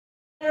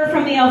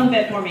from the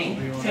alphabet for me?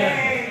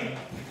 K.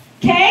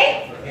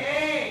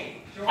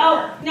 K?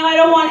 Oh, no, I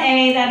don't want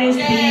A. That is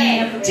B.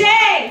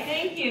 J.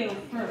 Thank you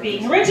for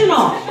being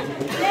original.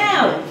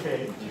 Now,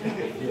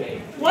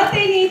 what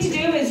they need to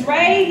do is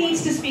Ray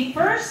needs to speak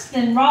first,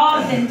 then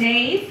Rob, then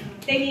Dave.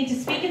 They need to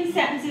speak in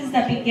sentences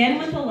that begin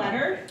with a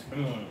letter.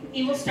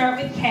 He will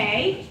start with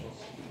K.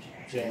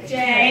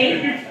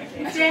 J,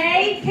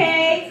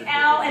 K,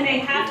 L, and they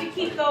have to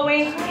keep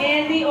going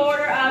in the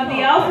order of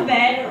the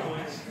alphabet.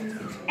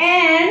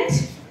 And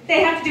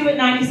they have to do it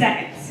 90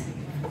 seconds.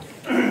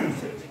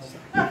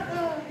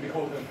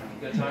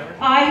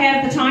 I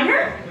have the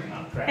timer,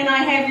 and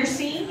I have your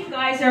scene. You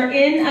guys are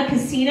in a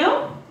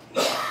casino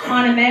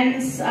on a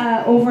men's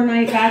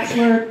overnight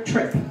bachelor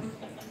trip.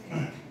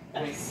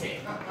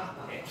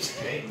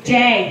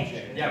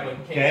 J.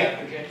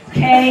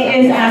 K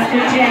is after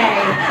J.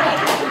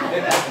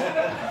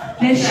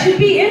 This should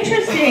be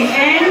interesting.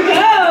 And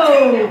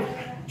go!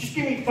 Just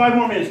give me 5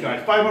 more minutes,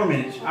 guys. 5 more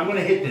minutes. I'm going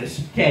to hit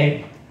this.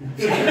 Okay.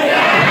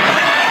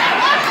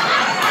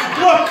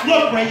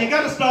 Look, Ray, you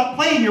got to stop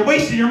playing. You're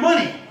wasting your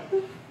money.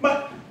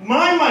 But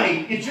my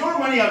money, it's your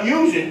money I'm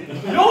using.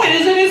 No, it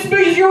isn't.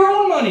 It's your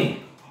own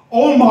money.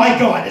 Oh my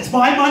God, it's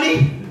my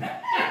money?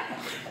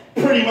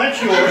 Pretty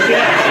much yours,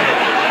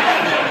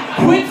 yeah.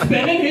 Quit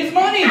spending his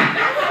money.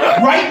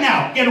 Right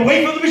now. Get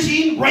away from the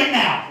machine right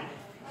now.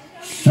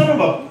 Son of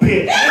a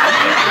bitch.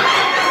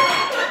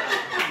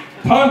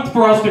 Time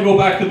for us to go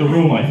back to the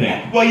room, I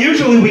think. Well,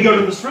 usually we go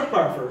to the strip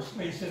bar first.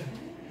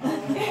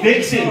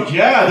 Vixens,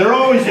 yeah, they're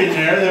always in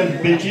there,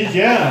 them bitches,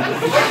 yeah.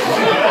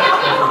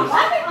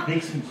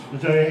 Vixens.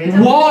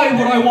 Why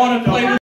would I want to play with